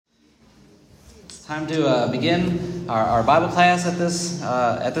Time to begin our Bible class at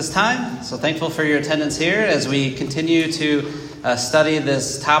this time. So thankful for your attendance here as we continue to study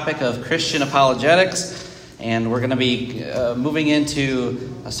this topic of Christian apologetics. And we're going to be moving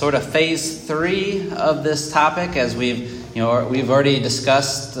into a sort of phase 3 of this topic, as we've already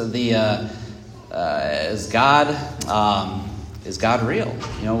discussed the is God real?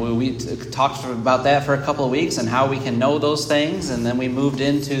 We talked about that for a couple of weeks and how we can know those things. And then we moved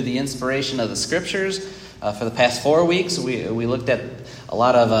into the inspiration of the Scriptures. For the past 4 weeks, we looked at a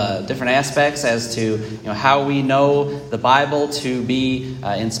lot of different aspects as to how we know the Bible to be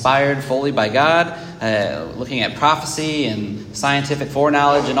inspired fully by God, looking at prophecy and scientific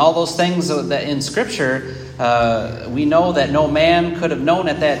foreknowledge and all those things that in Scripture we know that no man could have known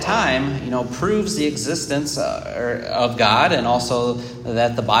at that time, proves the existence of God, and also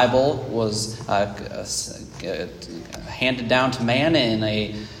that the Bible was handed down to man in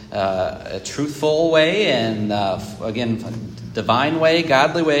a truthful way and, again, divine way,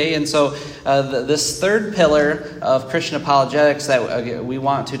 godly way. And so this third pillar of Christian apologetics that we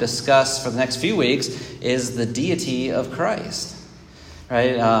want to discuss for the next few weeks is the deity of Christ.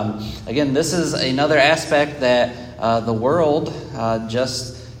 Right? Again, this is another aspect that the world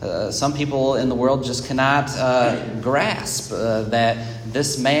some people in the world just cannot grasp, that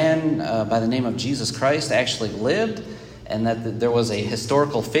this man by the name of Jesus Christ actually lived, and that there was a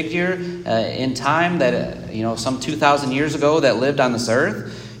historical figure in time that, some 2,000 years ago that lived on this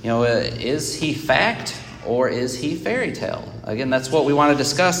earth. Is he fact or is he fairy tale? Again, that's what we want to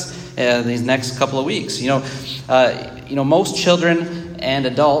discuss these next couple of weeks. Most children and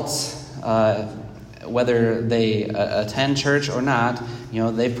adults, whether they attend church or not,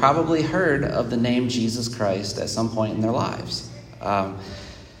 they've probably heard of the name Jesus Christ at some point in their lives.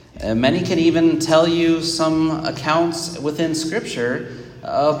 Many can even tell you some accounts within Scripture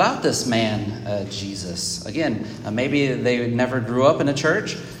about this man, Jesus. Again, maybe they never grew up in a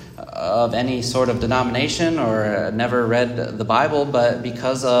church of any sort of denomination or never read the Bible, but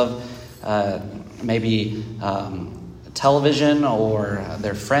because of maybe television or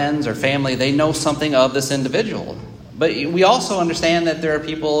their friends or family, they know something of this individual. But we also understand that there are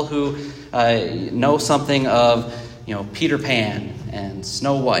people who know something of, Peter Pan and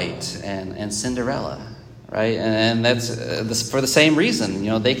Snow White and Cinderella, right? And that's for the same reason.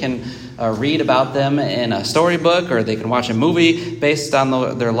 They can read about them in a storybook, or they can watch a movie based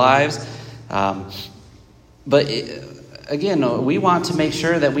on their lives. But again, we want to make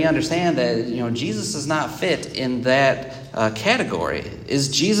sure that we understand that, Jesus does not fit in that category. Is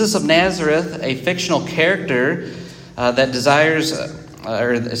Jesus of Nazareth a fictional character that deserves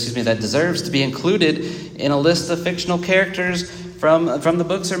to be included in a list of fictional characters from the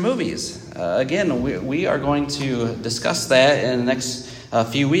books or movies? Again, we are going to discuss that in the next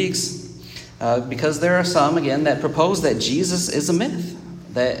few weeks, because there are some, again, that propose that Jesus is a myth,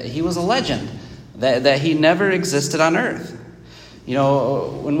 that he was a legend, that he never existed on earth.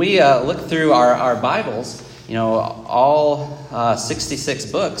 When we look through our Bibles, all 66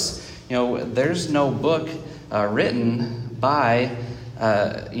 books, there's no book written by,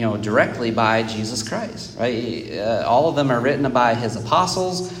 directly by Jesus Christ, right? All of them are written by his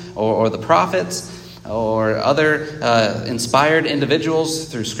apostles or the prophets or other inspired individuals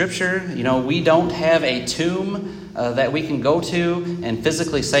through Scripture. We don't have a tomb that we can go to and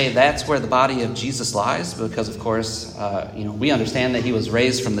physically say that's where the body of Jesus lies, because, of course, we understand that he was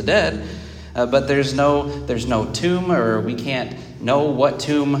raised from the dead. But there's no tomb, or we can't know what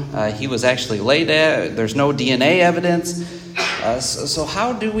tomb he was actually laid at. There's no DNA evidence. So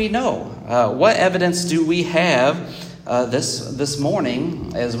how do we know? What evidence do we have this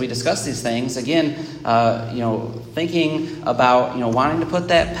morning as we discuss these things? Again, thinking about wanting to put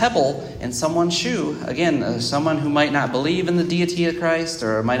that pebble in someone's shoe. Again, someone who might not believe in the deity of Christ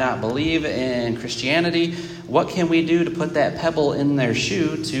or might not believe in Christianity. What can we do to put that pebble in their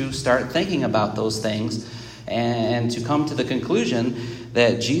shoe to start thinking about those things and to come to the conclusion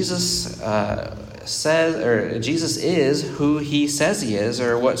that Jesus Jesus is who he says he is,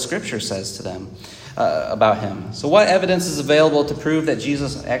 or what Scripture says to them about him? So what evidence is available to prove that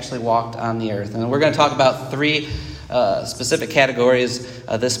Jesus actually walked on the earth? And we're going to talk about 3 specific categories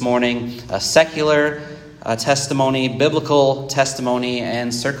this morning: secular testimony, biblical testimony,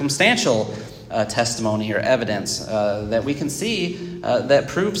 and circumstantial testimony or evidence that we can see that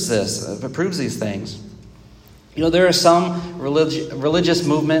proves these things. There are some religious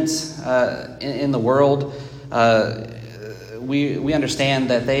movements in the world. We understand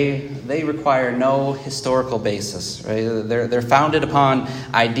that they require no historical basis, right? They're founded upon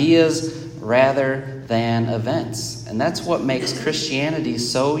ideas rather than events. And that's what makes Christianity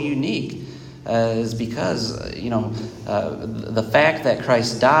so unique. is because, the fact that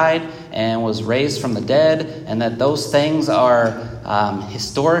Christ died and was raised from the dead, and that those things are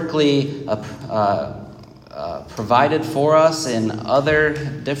historically provided for us in other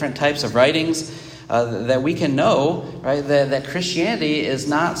different types of writings, that we can know, right, that Christianity is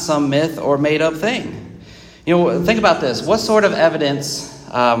not some myth or made-up thing. Think about this. What sort of evidence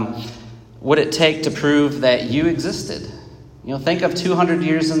would it take to prove that you existed? Think of 200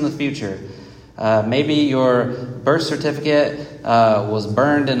 years in the future. Maybe your birth certificate was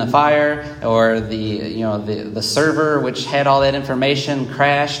burned in a fire, or the server which had all that information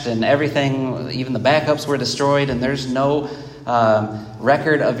crashed, and everything, even the backups, were destroyed, and there's no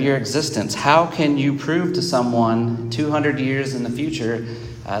record of your existence. How can you prove to someone 200 years in the future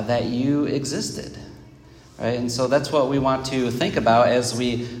that you existed? Right? And so that's what we want to think about as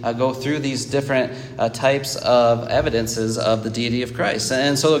we go through these different types of evidences of the deity of Christ.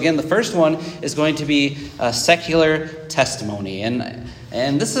 And so again, the first one is going to be secular testimony. And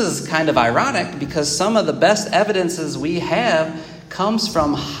this is kind of ironic because some of the best evidences we have comes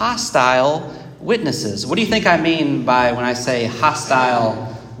from hostile witnesses. What do you think I mean by when I say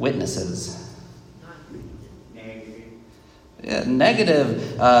hostile witnesses?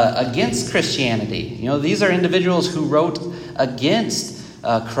 Negative against Christianity. These are individuals who wrote against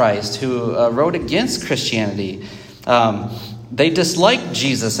Christ, who wrote against Christianity. They disliked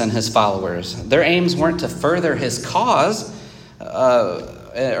Jesus and his followers. Their aims weren't to further his cause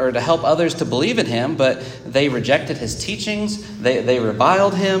or to help others to believe in him, but they rejected his teachings. They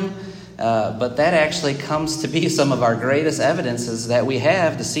reviled him. But that actually comes to be some of our greatest evidences that we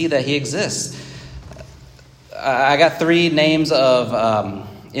have to see that he exists. I got 3 names of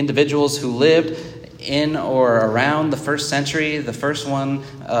individuals who lived in or around the first century. The first one,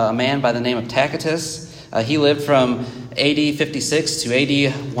 a man by the name of Tacitus. He lived from AD 56 to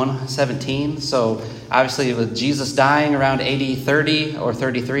AD 117. So obviously with Jesus dying around AD 30 or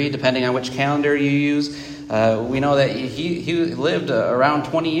 33, depending on which calendar you use, we know that he lived around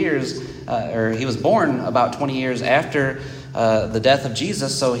 20 years, or he was born about 20 years after the death of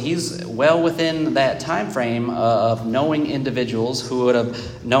Jesus, so he's well within that time frame of knowing individuals who would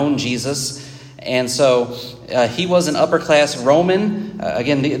have known Jesus. And so he was an upper-class Roman.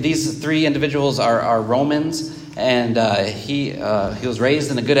 Again, these 3 individuals are Romans, and he was raised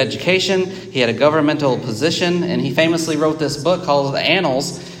in a good education. He had a governmental position, and he famously wrote this book called The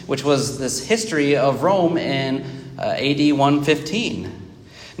Annals, which was this history of Rome in AD 115.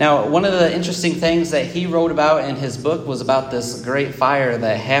 Now, one of the interesting things that he wrote about in his book was about this great fire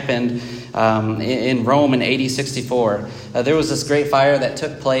that happened in Rome in AD 64. There was this great fire that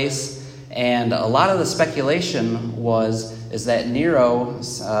took place, and a lot of the speculation is that Nero,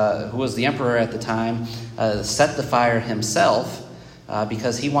 who was the emperor at the time, set the fire himself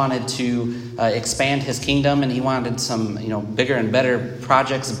because he wanted to expand his kingdom, and he wanted some bigger and better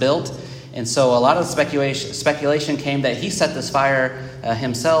projects built. And so a lot of speculation came that he set this fire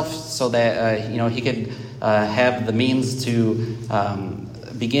himself so that he could have the means to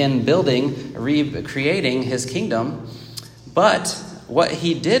begin recreating his kingdom. But what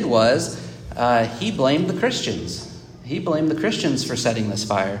he did was he blamed the Christians. He blamed the Christians for setting this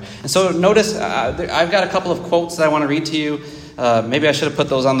fire. And so notice I've got a couple of quotes that I want to read to you. Maybe I should have put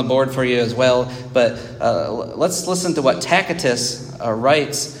those on the board for you as well. But let's listen to what Tacitus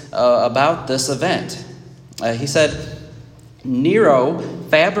writes about this event. He said, Nero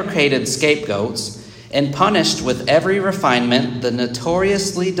fabricated scapegoats and punished with every refinement the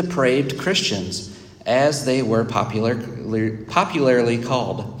notoriously depraved Christians, as they were popularly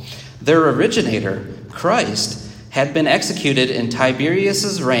called. Their originator, Christ, had been executed in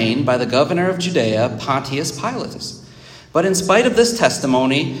Tiberius's reign by the governor of Judea, Pontius Pilate. But in spite of this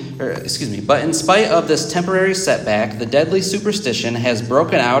temporary setback, the deadly superstition has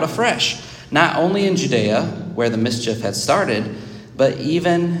broken out afresh, not only in Judea, where the mischief had started, but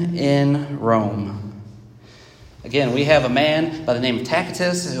even in Rome. Again, we have a man by the name of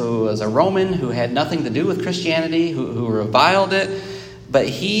Tacitus, who was a Roman, who had nothing to do with Christianity, who reviled it, but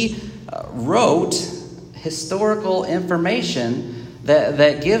he wrote historical information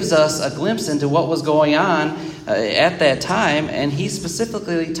that gives us a glimpse into what was going on at that time, and he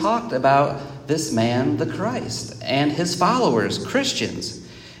specifically talked about this man, the Christ, and his followers, Christians.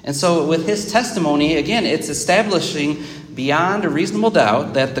 And so with his testimony, again, it's establishing beyond a reasonable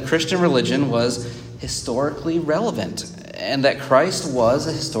doubt that the Christian religion was historically relevant and that Christ was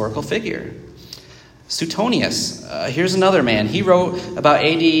a historical figure. Suetonius, here's another man. He wrote about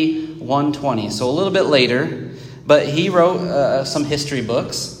AD 120, so a little bit later, but he wrote some history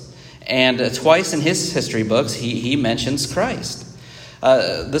books, and twice in his history books he mentions Christ.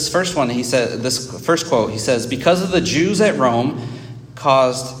 This first quote, he says, "Because of the Jews at Rome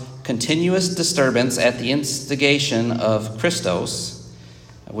caused continuous disturbance at the instigation of Christos,"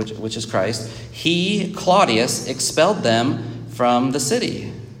 which is Christ, "he, Claudius, expelled them from the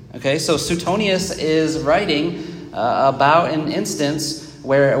city." Okay, so Suetonius is writing about an instance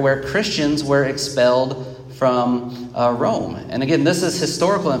where Christians were expelled from Rome. And again, this is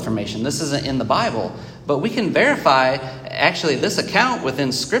historical information. This isn't in the Bible. But we can verify, actually, this account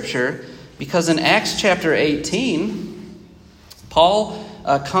within Scripture, because in Acts chapter 18, Paul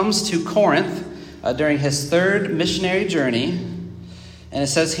comes to Corinth during his third missionary journey. And it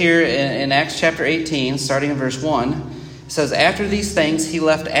says here in Acts chapter 18, starting in verse 1, it says, "After these things he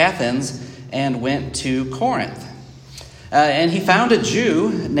left Athens and went to Corinth. And he found a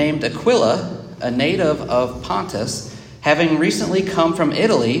Jew named Aquila, a native of Pontus, having recently come from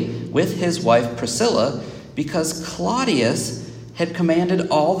Italy with his wife Priscilla, because Claudius had commanded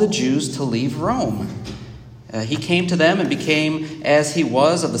all the Jews to leave Rome. He came to them and became, as he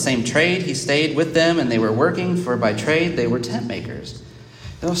was, of the same trade. He stayed with them, and they were working, for by trade they were tent makers."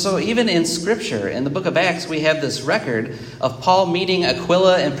 So even in Scripture, in the book of Acts, we have this record of Paul meeting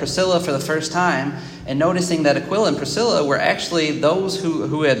Aquila and Priscilla for the first time, and noticing that Aquila and Priscilla were actually those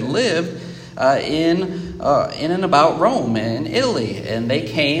who had lived in and about Rome and Italy. And they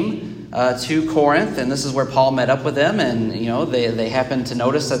came to Corinth, and this is where Paul met up with them. And, they happened to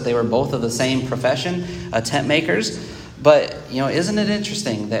notice that they were both of the same profession, tent makers. But, isn't it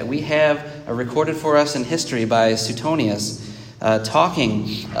interesting that we have recorded for us in history by Suetonius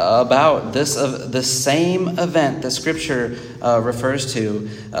talking about this same event that Scripture refers to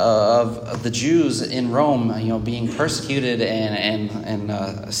of the Jews in Rome, being persecuted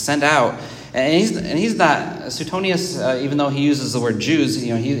and sent out. And he's not, Suetonius, even though he uses the word Jews,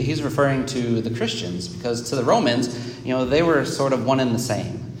 he's referring to the Christians, because to the Romans, they were sort of one and the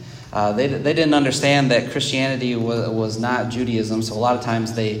same. They didn't understand that Christianity was not Judaism, so a lot of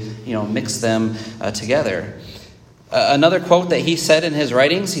times they mixed them together. Another quote that he said in his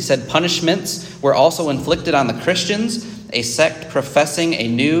writings, he said, "Punishments were also inflicted on the Christians, a sect professing a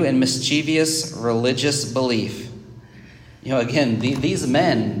new and mischievous religious belief." Again, these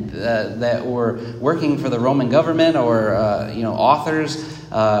men that were working for the Roman government, or authors,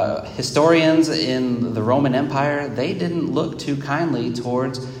 historians in the Roman Empire, they didn't look too kindly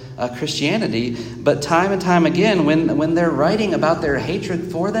towards Christianity. But time and time again, when they're writing about their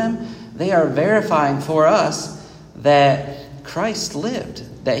hatred for them, they are verifying for us that Christ lived,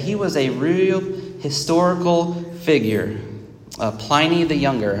 that he was a real historical figure. Pliny the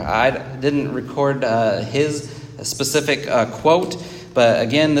Younger, I didn't record his specific quote, but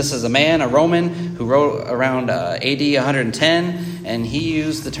again, this is a man, a Roman, who wrote around AD 110, and he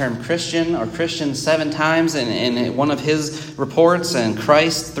used the term Christian or Christian 7 times in one of his reports, and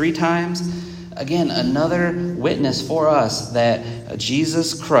Christ 3 times. Again, another witness for us that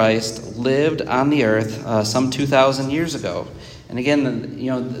Jesus Christ lived on the earth some 2,000 years ago. And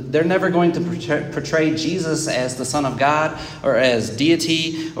again, they're never going to portray Jesus as the Son of God or as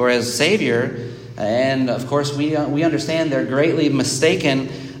deity or as Savior. And of course, we understand they're greatly mistaken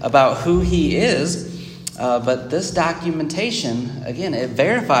about who he is. But this documentation, again, it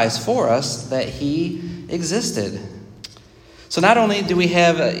verifies for us that he existed. So not only do we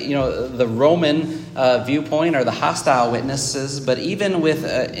have, the Roman viewpoint or the hostile witnesses, but even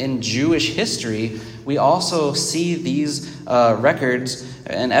in Jewish history, we also see these records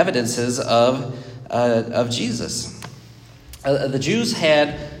and evidences of Jesus. The Jews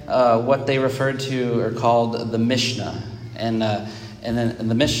had what they referred to or called the Mishnah, and then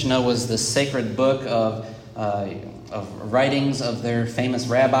the Mishnah was the sacred book of writings of their famous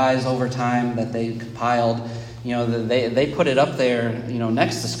rabbis over time that they compiled. They put it up there,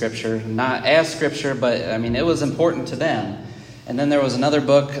 next to Scripture, not as Scripture, but it was important to them. And then there was another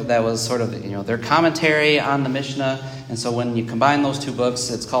book that was sort of, their commentary on the Mishnah. And so when you combine those two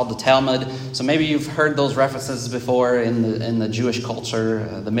books, it's called the Talmud. So maybe you've heard those references before in the Jewish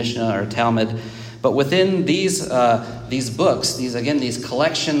culture, the Mishnah or Talmud. But within these books, these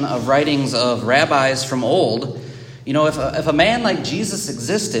collection of writings of rabbis from old, if a man like Jesus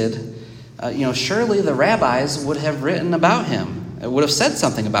existed, surely the rabbis would have written about him. It would have said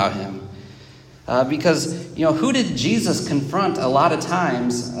something about him. Because, who did Jesus confront a lot of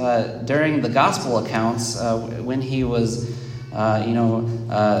times during the gospel accounts when he was,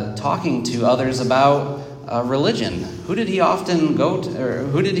 talking to others about religion? Who did he often go to, or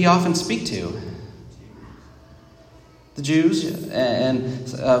who did he often speak to? The Jews,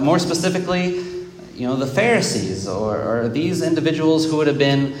 and more specifically, the Pharisees, or these individuals who would have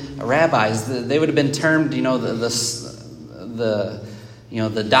been rabbis. They would have been termed,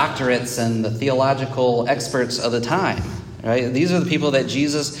 the doctorates and the theological experts of the time. Right? These are the people that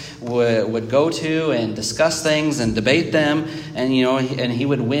Jesus would go to and discuss things and debate them, and and he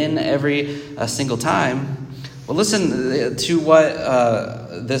would win every single time. Well, listen to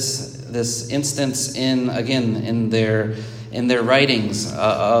what this instance in their writings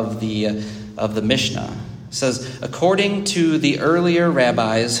of the Mishnah. It says, according to the earlier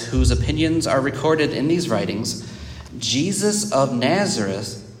rabbis whose opinions are recorded in these writings, Jesus of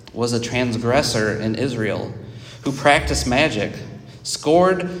Nazareth was a transgressor in Israel, who practiced magic,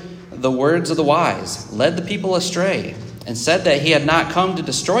 scored the words of the wise, led the people astray, and said that he had not come to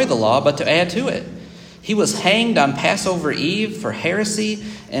destroy the law, but to add to it. He was hanged on Passover Eve for heresy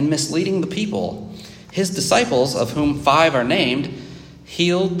and misleading the people. His disciples, of whom 5 are named,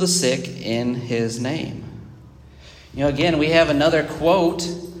 healed the sick in his name. Again, we have another quote,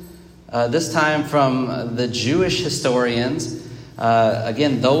 this time from the Jewish historians.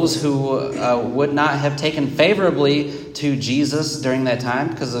 Again, those who would not have taken favorably to Jesus during that time,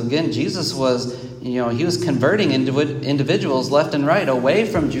 because again, Jesus was, he was converting individuals left and right away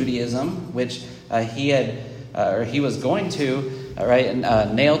from Judaism, which he was going to,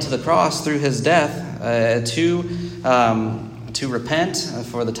 nail to the cross through his death to repent,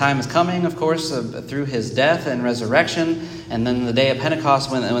 for the time is coming, of course, through his death and resurrection, and then the day of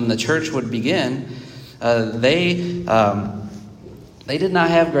Pentecost when the church would begin. They did not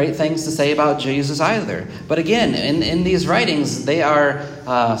have great things to say about Jesus either. But again, in these writings, they are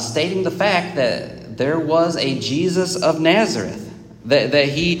stating the fact that there was a Jesus of Nazareth, that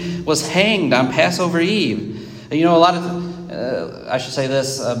he was hanged on Passover Eve. A lot of, I should say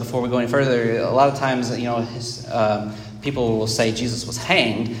this before we go any further, a lot of times, people will say Jesus was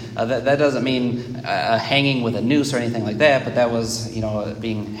hanged. That doesn't mean hanging with a noose or anything like that, but that was,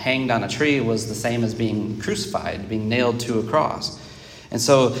 being hanged on a tree was the same as being crucified, being nailed to a cross. And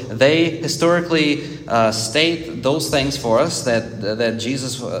so they historically state those things for us, that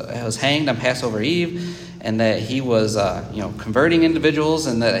Jesus was hanged on Passover Eve, and that he was converting individuals,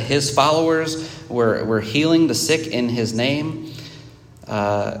 and that his followers were healing the sick in his name.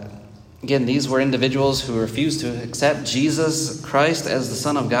 Again, these were individuals who refused to accept Jesus Christ as the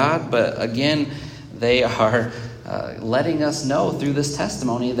Son of God, but again, they are letting us know through this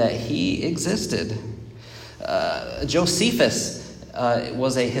testimony that he existed. Josephus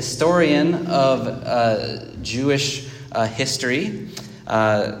was a historian of Jewish history.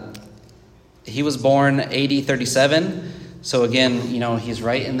 He was born AD 37, so again, he's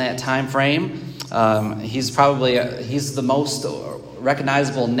right in that time frame. He's the most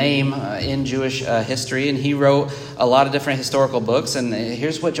recognizable name in Jewish history, and he wrote a lot of different historical books. And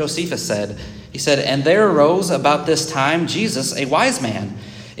here's what Josephus said. He said, "And there arose about this time Jesus, a wise man,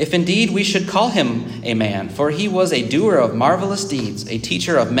 if indeed we should call him a man, for he was a doer of marvelous deeds, a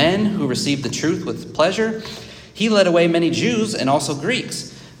teacher of men who received the truth with pleasure. He led away many Jews and also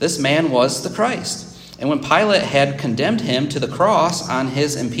Greeks. This man was the Christ. And when Pilate had condemned him to the cross on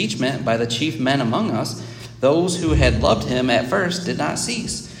his impeachment by the chief men among us, those who had loved him at first did not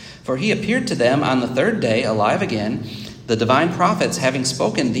cease. For he appeared to them on the 3rd day, alive again, the divine prophets having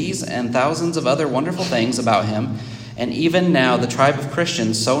spoken these and thousands of other wonderful things about him. And even now the tribe of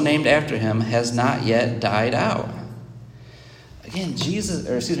Christians, so named after him, has not yet died out." Again,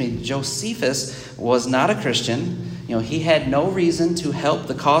 Josephus was not a Christian. He had no reason to help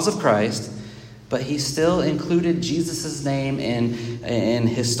the cause of Christ, but he still included Jesus' name in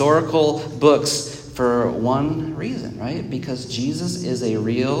historical books for one reason, right? Because Jesus is a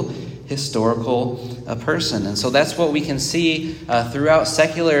real historical person. And so that's what we can see throughout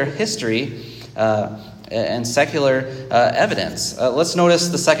secular history and secular evidence. Let's notice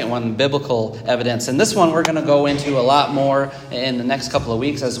the second one, biblical evidence. And this one we're going to go into a lot more in the next couple of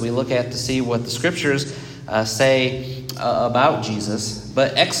weeks as we look at to see what the scriptures say about Jesus.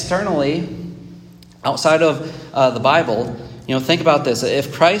 But externally, outside of the Bible, think about this.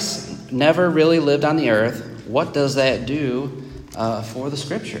 If Christ never really lived on the earth, what does that do for the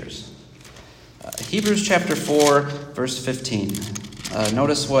scriptures? Hebrews chapter 4, verse 15.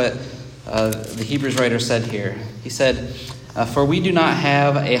 Notice what the Hebrews writer said here. He said, "For we do not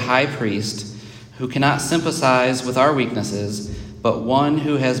have a high priest who cannot sympathize with our weaknesses, but one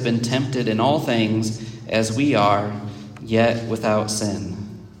who has been tempted in all things as we are, yet without sin."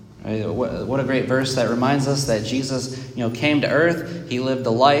 Right? What a great verse that reminds us that Jesus, came to earth. He lived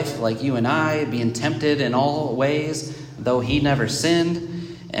a life like you and I, being tempted in all ways, though he never sinned.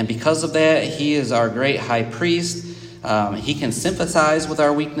 And because of that, he is our great high priest. He can sympathize with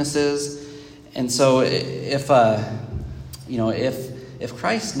our weaknesses. And so if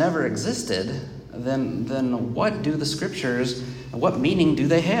Christ never existed, then what do the scriptures what meaning do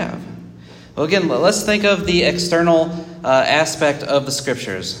they have? Well, again, let's think of the external aspect of the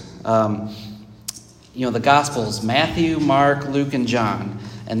Scriptures. The Gospels, Matthew, Mark, Luke, and John,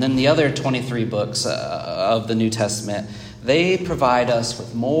 and then the other 23 books of the New Testament. They provide us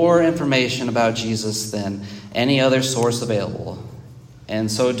with more information about Jesus than any other source available.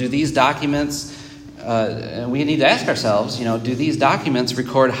 And so do these documents, and we need to ask ourselves, do these documents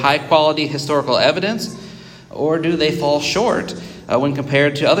record high-quality historical evidence, or do they fall short when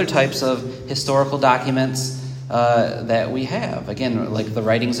compared to other types of historical documents that we have? Again, like the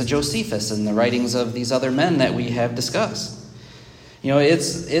writings of Josephus and the writings of these other men that we have discussed.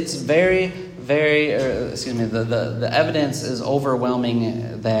 It's very, very, the evidence is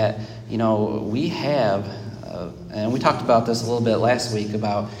overwhelming that, we have, and we talked about this a little bit last week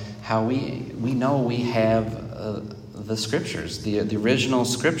about how we know we have the Scriptures, the original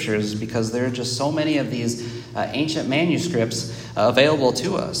Scriptures, because there are just so many of these ancient manuscripts available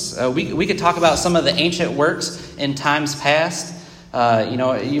to us. We could talk about some of the ancient works in times past.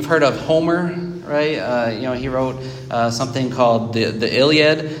 You've heard of Homer, right? He wrote something called the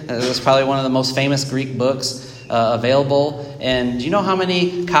Iliad. It was probably one of the most famous Greek books available. And do you know how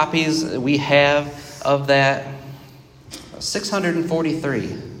many copies we have of that?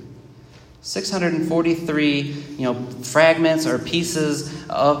 643. 643, fragments or pieces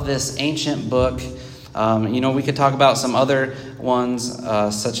of this ancient book. We could talk about some other ones,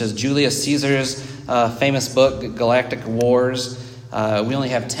 such as Julius Caesar's famous book, Galactic Wars. We only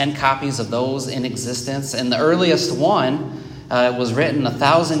have 10 copies of those in existence, and the earliest one was written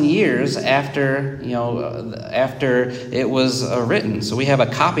 1,000 years after it was written. So we have a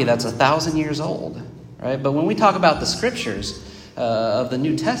copy that's 1,000 years old, right? But when we talk about the Scriptures of the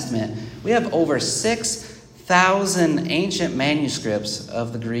New Testament, we have over 6,000 ancient manuscripts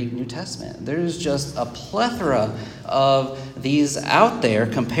of the Greek New Testament. There's just a plethora of these out there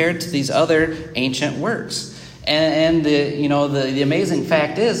compared to these other ancient works. And the amazing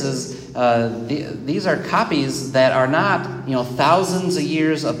fact is these are copies that are not thousands of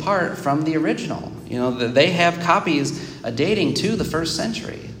years apart from the original. They have copies dating to the first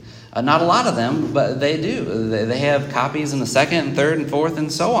century. Not a lot of them, but they do. They have copies in the second and third and fourth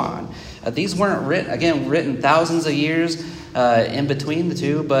and so on. These weren't written thousands of years in between the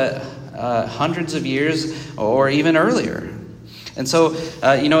two, but hundreds of years or even earlier. And so,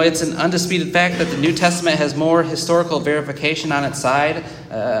 it's an undisputed fact that the New Testament has more historical verification on its side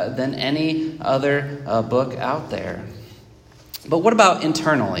than any other book out there. But what about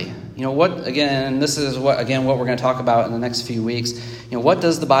internally? This is what we're going to talk about in the next few weeks. What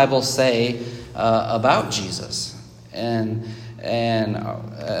does the Bible say about Jesus and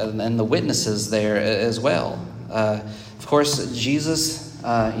the witnesses there as well? Of course, Jesus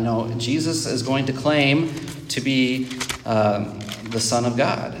is going to claim to be the Son of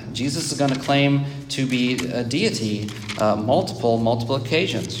God. Jesus is going to claim to be a deity multiple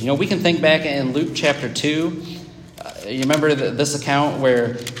occasions. We can think back in Luke chapter 2. You remember this account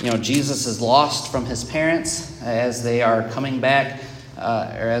where Jesus is lost from his parents as they are coming back, or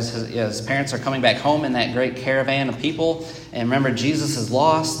as his parents are coming back home in that great caravan of people. And remember, Jesus is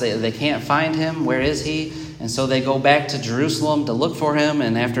lost. They can't find him. Where is he? And so they go back to Jerusalem to look for him.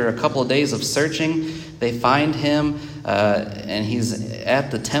 And after a couple of days of searching, they find him, and he's at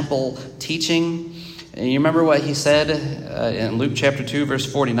the temple teaching. And you remember what he said in Luke chapter 2, verse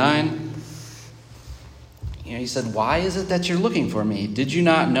 49? He said, "Why is it that you're looking for me? Did you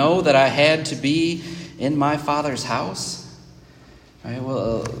not know that I had to be in my Father's house?" Right,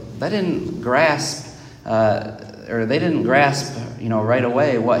 well, they didn't grasp right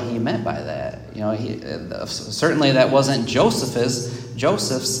away what he meant by that. Certainly that wasn't Joseph's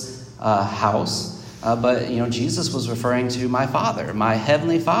house, but Jesus was referring to my Father, my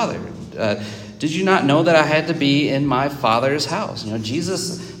heavenly Father. Did you not know that I had to be in my Father's house?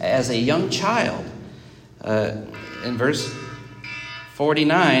 Jesus, as a young child, in verse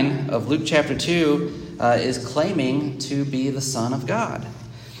 49 of Luke chapter 2, is claiming to be the Son of God.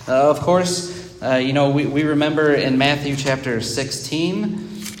 Of course, we remember in Matthew chapter 16,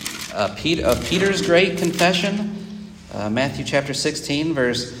 Peter's great confession. Matthew chapter 16,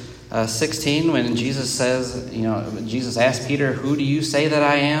 verse 16, when Jesus says, Jesus asked Peter, "Who do you say that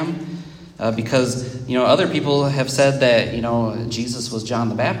I am?" Because, other people have said that, Jesus was John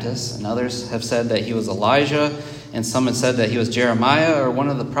the Baptist, and others have said that he was Elijah, and some had said that he was Jeremiah or one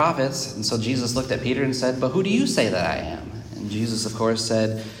of the prophets. And so Jesus looked at Peter and said, "But who do you say that I am?" And Jesus, of course,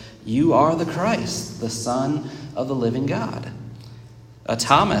 said, "You are the Christ, the Son of the living God."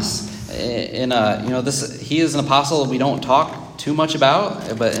 Thomas, he is an apostle we don't talk too much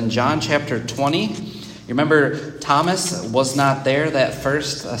about, but in John chapter 20, remember Thomas was not there that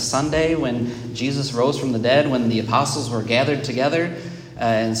first Sunday when Jesus rose from the dead, when the apostles were gathered together.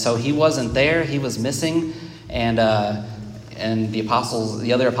 And so he wasn't there. He was missing. And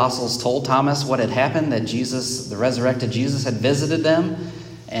the other apostles told Thomas what had happened, that Jesus, the resurrected Jesus, had visited them.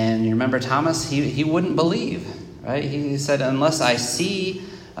 And you remember Thomas, he wouldn't believe, right? He said, unless I see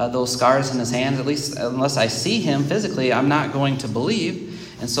those scars in his hands, at least unless I see him physically, I'm not going to believe.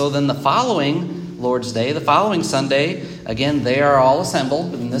 And so then the following Lord's Day, the following Sunday, again, they are all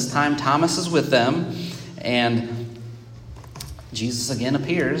assembled, and this time Thomas is with them, and Jesus again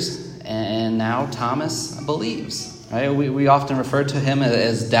appears, and now Thomas believes. Right? We often refer to him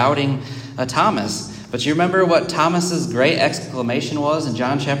as doubting Thomas. But you remember what Thomas's great exclamation was in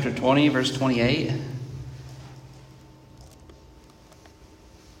John chapter 20, verse 28?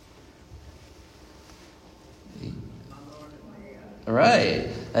 Right.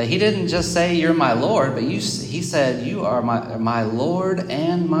 He didn't just say, "You're my Lord," but he said, "You are my Lord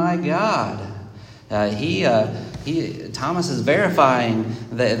and my God." Thomas is verifying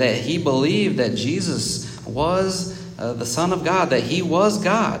that he believed that Jesus was the Son of God, that he was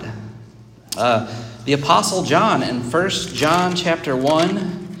God. The Apostle John in 1 John chapter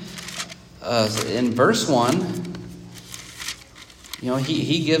 1, in verse 1,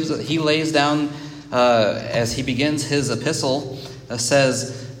 he lays down as he begins his epistle,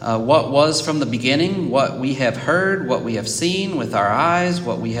 says, what was from the beginning, what we have heard, what we have seen with our eyes,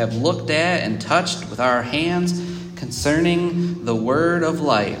 what we have looked at and touched with our hands concerning the word of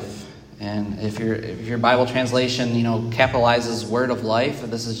life. And if your Bible translation, capitalizes word of life,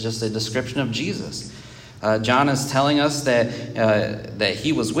 this is just a description of Jesus. John is telling us that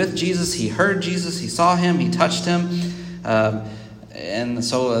he was with Jesus, he heard Jesus, he saw him, he touched him. And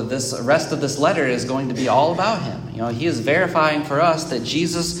so this rest of this letter is going to be all about him. He is verifying for us that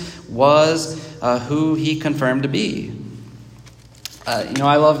Jesus was who he confirmed to be.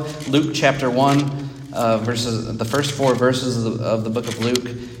 I love Luke chapter 1, the first 4 verses of the book of Luke.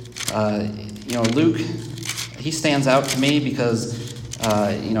 Luke, he stands out to me because,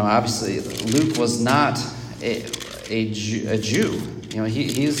 obviously Luke was not a Jew.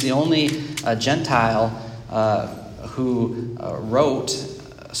 He's the only Gentile who wrote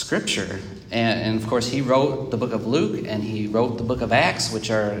Scripture. And of course, he wrote the book of Luke and he wrote the book of Acts, which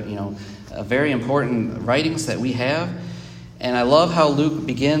are, very important writings that we have. And I love how Luke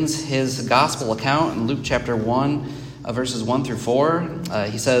begins his gospel account in Luke chapter 1, verses 1 through 4.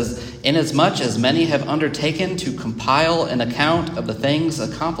 He says, "Inasmuch as many have undertaken to compile an account of the things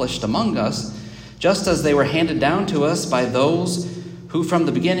accomplished among us, just as they were handed down to us by those who from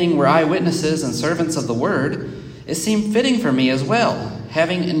the beginning were eyewitnesses and servants of the word, it seemed fitting for me as well,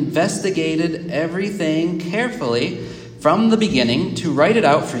 having investigated everything carefully from the beginning, to write it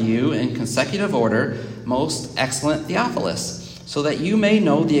out for you in consecutive order, most excellent Theophilus, so that you may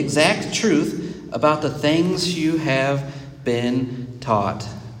know the exact truth about the things you have been taught."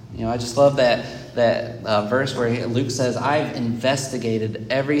 I just love that verse where Luke says, "I've investigated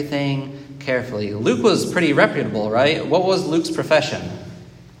everything carefully." Luke was pretty reputable, right? What was Luke's profession?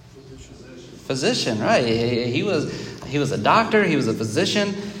 Physician, right? He was a doctor. He was a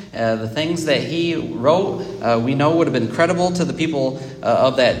physician. The things that he wrote, we know would have been credible to the people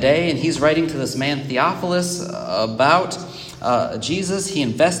of that day. And he's writing to this man Theophilus about Jesus. He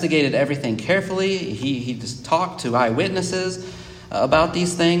investigated everything carefully. He just talked to eyewitnesses about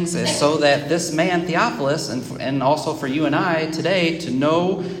these things, so that this man Theophilus, and also for you and I today, to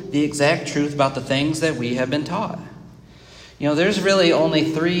know the exact truth about the things that we have been taught. There's really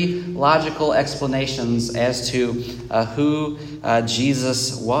only 3 logical explanations as to who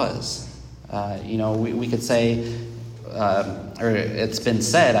Jesus was. We could say, or it's been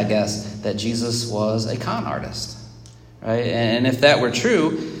said, I guess, that Jesus was a con artist, right? And if that were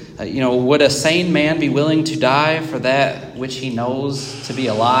true, would a sane man be willing to die for that which he knows to be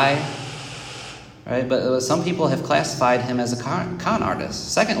a lie? Right? But some people have classified him as a con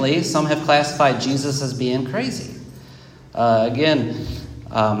artist. Secondly, some have classified Jesus as being crazy. These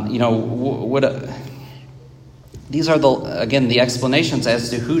are the explanations as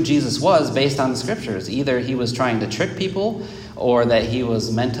to who Jesus was based on the Scriptures. Either he was trying to trick people, or that he was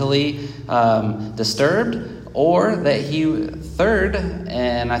mentally disturbed, or that third,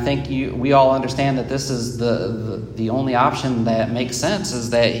 and I think we all understand that this is the only option that makes sense,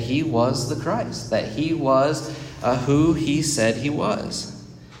 is that he was the Christ, that he was who he said he was.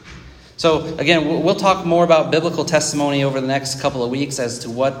 So again, we'll talk more about biblical testimony over the next couple of weeks as to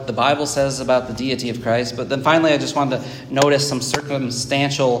what the Bible says about the deity of Christ. But then finally, I just wanted to notice some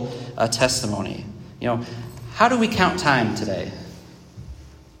circumstantial testimony. How do we count time today?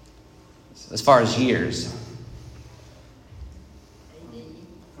 as far as years?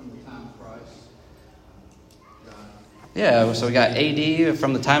 Yeah, so we got AD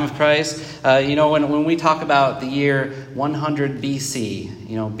from the time of Christ. When we talk about the year 100 BC,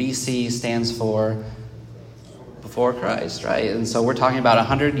 BC stands for before Christ, right? And so we're talking about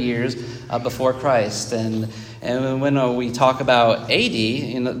 100 years before Christ. And when we talk about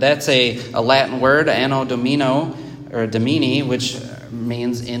AD, that's a Latin word, Anno Domino, or Domini, which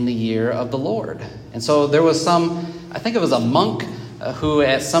means in the year of the Lord. And so there was I think it was a monk who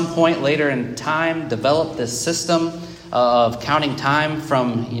at some point later in time developed this system of counting time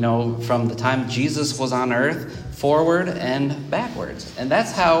from the time Jesus was on earth forward and backwards. And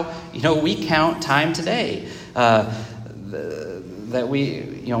that's how, we count time today. That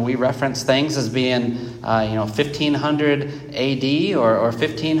we reference things as being 1500 AD or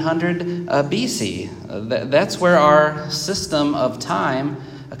 1500 BC. That's where our system of time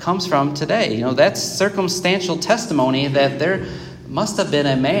comes from today. That's circumstantial testimony that there must have been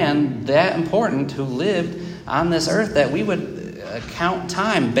a man that important who lived on this earth that we would count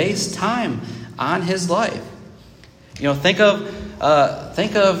time, base time on his life. Think of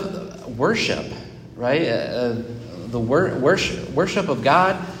worship, right? The worship of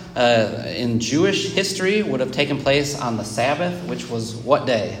God in Jewish history would have taken place on the Sabbath, which was what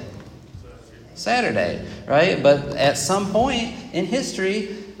day? Saturday, right? But at some point in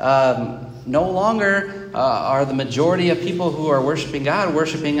history, no longer are the majority of people who are worshiping God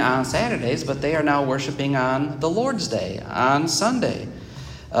worshiping on Saturdays, but they are now worshiping on the Lord's Day, on Sunday.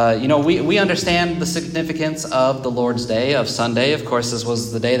 We understand the significance of the Lord's Day, of Sunday. Of course, this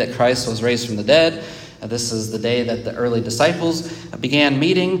was the day that Christ was raised from the dead. This is the day that the early disciples began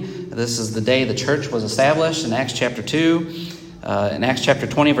meeting. This is the day the church was established in Acts chapter 2. In Acts chapter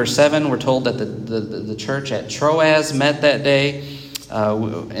 20, verse 7, we're told that the church at Troas met that day.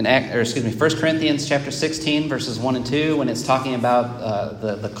 1 Corinthians chapter 16, verses 1 and 2, when it's talking about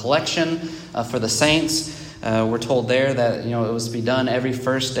the collection for the saints, we're told there that it was to be done every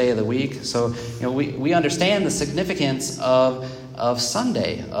first day of the week. So we understand the significance of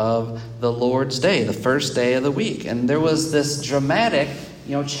Sunday, of the Lord's Day, the first day of the week. And there was this dramatic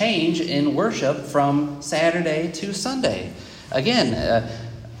change in worship from Saturday to Sunday. Again,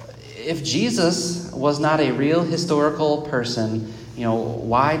 if Jesus was not a real historical person,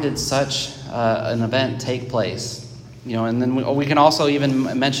 why did such an event take place? And then we can also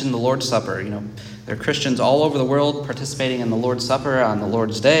even mention the Lord's Supper. There are Christians all over the world participating in the Lord's Supper on the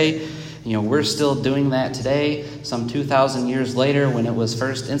Lord's Day. We're still doing that today, some 2,000 years later, when it was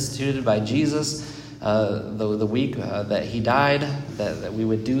first instituted by Jesus, the week that he died, that we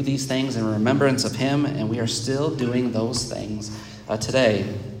would do these things in remembrance of him, and we are still doing those things today.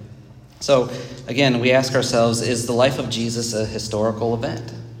 So, again, we ask ourselves, is the life of Jesus a historical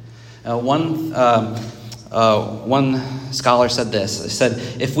event? One scholar said this. He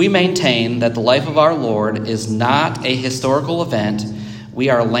said, if we maintain that the life of our Lord is not a historical event, we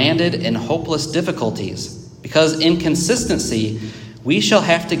are landed in hopeless difficulties, because in consistency, we shall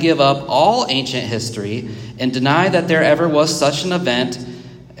have to give up all ancient history and deny that there ever was such an event,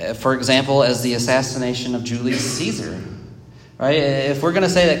 for example, as the assassination of Julius Caesar. Right? If we're going to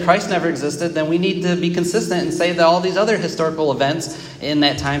say that Christ never existed, then we need to be consistent and say that all these other historical events in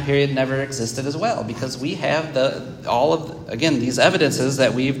that time period never existed as well, because we have these evidences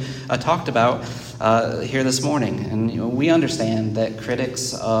that we've talked about here this morning. And we understand that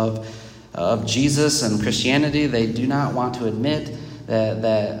critics of Jesus and Christianity, they do not want to admit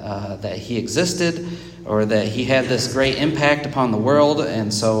that he existed or that he had this great impact upon the world,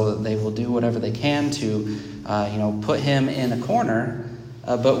 and so they will do whatever they can to put him in a corner.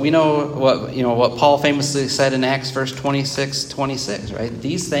 But we know what Paul famously said in Acts verse 26, right?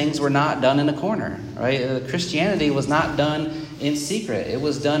 These things were not done in a corner, right? Christianity was not done in secret. It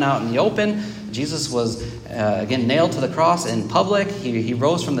was done out in the open. Jesus was, again, nailed to the cross in public. He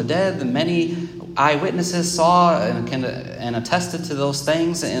rose from the dead. And many eyewitnesses saw and attested to those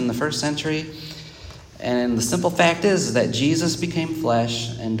things in the first century. And the simple fact is that Jesus became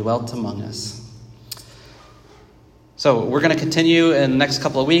flesh and dwelt among us. So we're going to continue in the next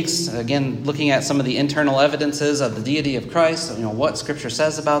couple of weeks, again, looking at some of the internal evidences of the deity of Christ, what Scripture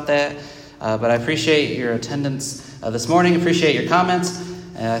says about that. But I appreciate your attendance this morning. Appreciate your comments.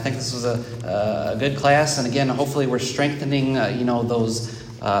 I think this was a good class. And again, hopefully we're strengthening, those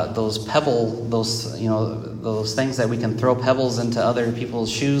things that we can throw pebbles into other people's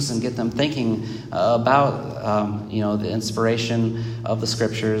shoes and get them thinking about, the inspiration of the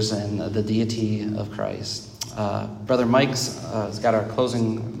Scriptures and the deity of Christ. Brother Mike Wall's got our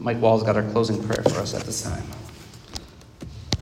closing prayer for us at this time.